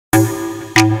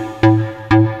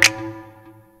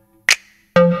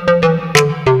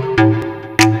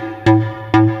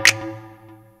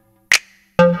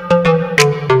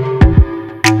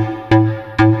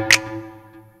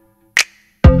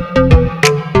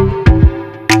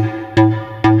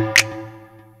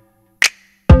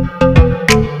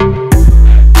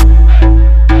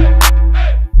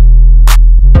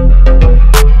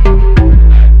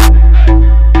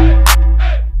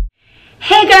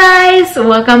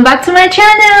Welcome back to my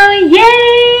channel.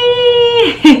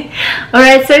 Yay!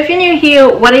 Alright, so if you're new here,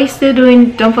 what are you still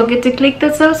doing? Don't forget to click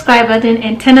the subscribe button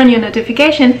and turn on your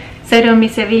notification so you don't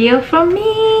miss a video from me.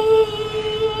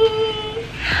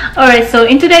 Alright, so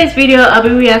in today's video I'll be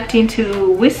reacting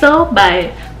to Whistle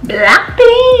by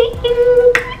BlackPink.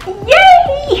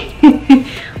 Yay!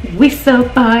 Whistle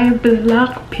by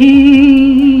BlackPink.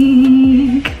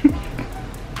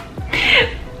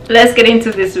 Let's get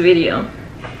into this video.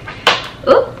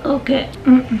 Oh, okay.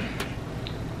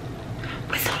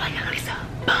 Whistle like a whistle.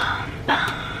 Bum,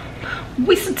 bum.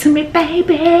 Whistle to me,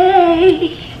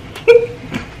 baby.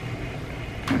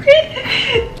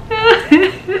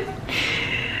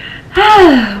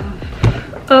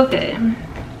 Okay.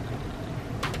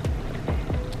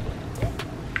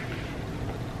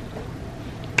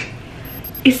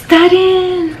 It's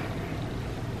starting.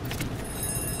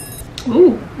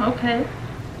 Ooh, okay.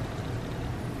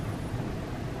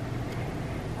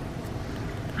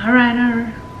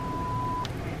 Alright.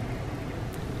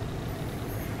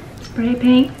 Spray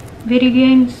paint, video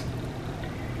games.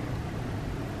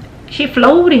 She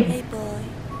floating. Hey boy.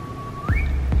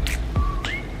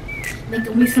 Make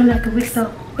a whistle like a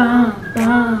whistle. Bam,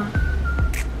 bam.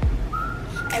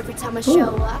 Every time I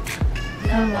show up,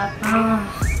 La la bam.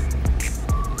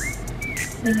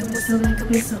 Make a whistle like a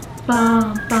whistle.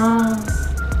 Bam, bam.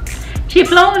 She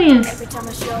floating. every time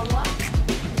I show up,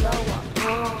 blow up.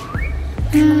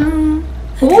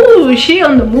 Oh, is she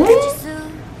on the moon?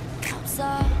 없어.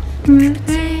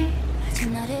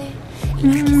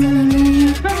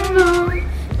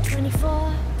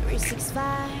 24,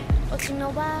 365 오직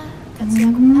너와 같이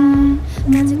하고파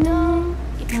아직도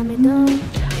이 밤에도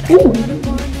Ooh, 너를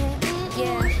원해.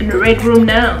 Yeah. in the red room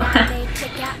now.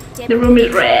 The room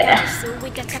is red.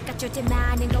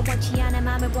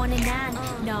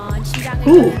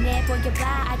 Ooh.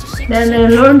 Then the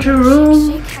laundry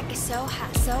room.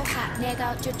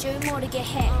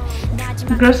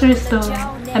 Grocery store.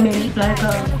 I mean, like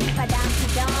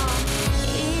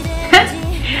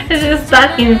it's just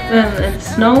stuck in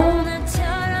snow.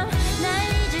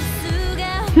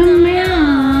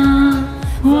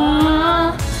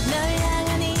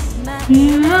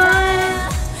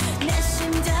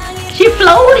 She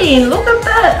floating. Look at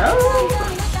that. Oh.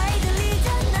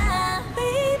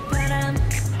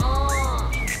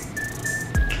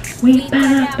 We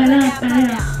better.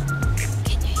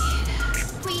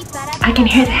 I can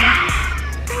hear that.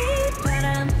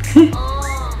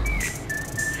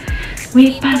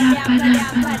 We better.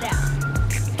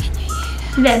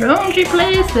 That laundry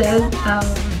place is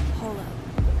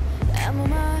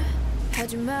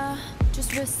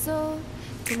Just whistle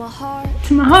to my heart.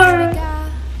 to my heart.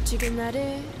 지금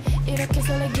나를 이렇게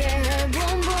설레게 해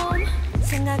boom boom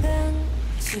생각은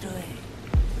지루해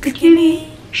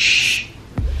Bikini. Shh.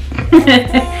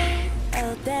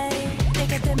 all day 내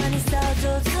곁에만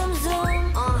있어도 zoom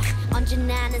zoom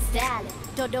언제나 는 stylin'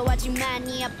 도도하지만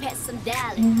네 앞에선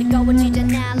darling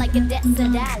뜨거워지잖아 like a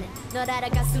desert island 널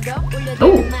알아갈수록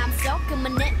울려대는 마음속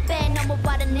그만 내빼 너무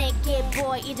빠른 내게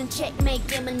boy 이젠 checkmate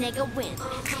게임은 내가 win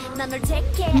난 널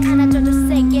택해 안아줘도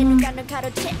세게 누가 널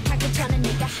가로채 하기 전에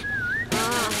내가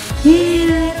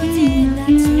이대로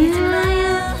지나치지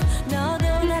마요 너도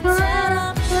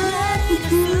나처럼 날 잊을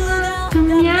수가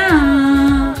없다면 널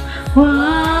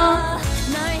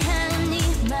향한 네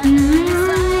마음을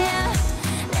써요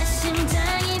내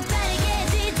심장이 빠르게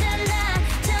뛰잖아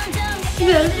점점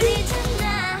가까워지잖아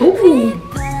Ooh.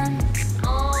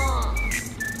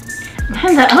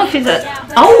 Man, that outfit that.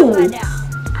 Oh,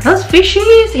 are those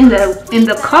fishes in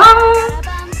the car?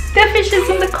 The fishes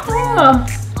in the car.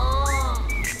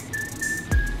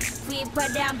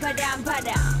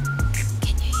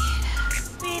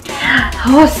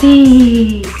 Oh,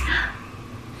 see.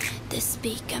 This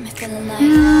beat got me feeling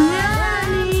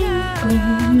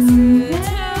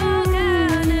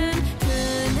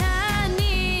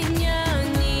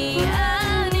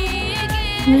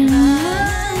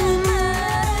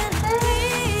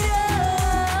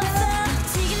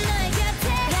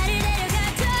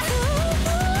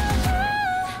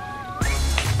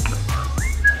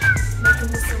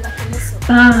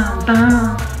Bam,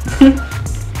 bam.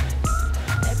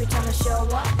 every time I show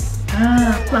up.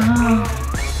 Bam.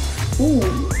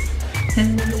 Ooh.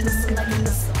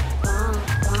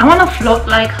 I wanna float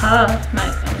like her.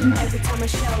 Every time I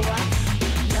show up.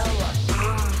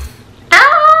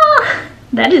 Ah!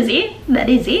 That is it.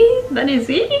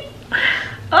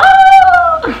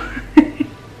 Oh!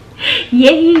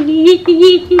 Yeah.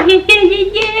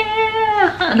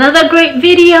 Another great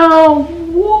video.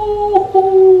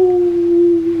 Woo!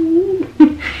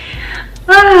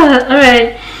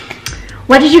 Alright,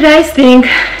 what did you guys think?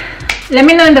 Let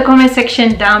me know in the comment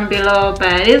section down below,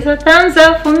 but it's a thumbs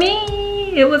up for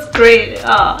me. It was great.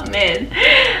 Oh man,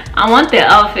 I want the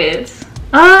outfits.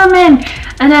 Oh man,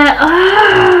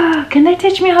 and can they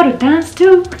teach me how to dance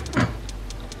too?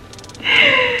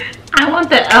 I want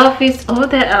the outfits, all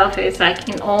the outfits, like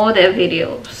in all their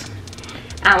videos.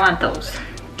 I want those,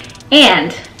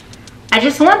 and I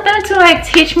just want them to like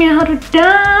teach me how to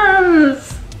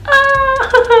dance. Oh.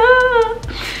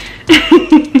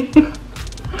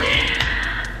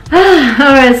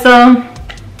 Alright, so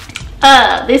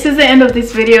this is the end of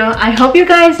this video. I hope you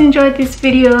guys enjoyed this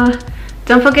video.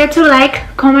 Don't forget to like,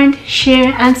 comment,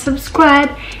 share, and subscribe,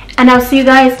 and I'll see you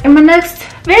guys in my next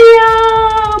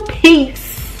video. Peace.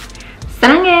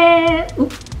 사랑해.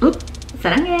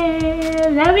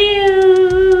 사랑해. Love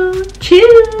you.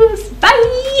 Cheers.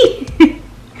 Bye.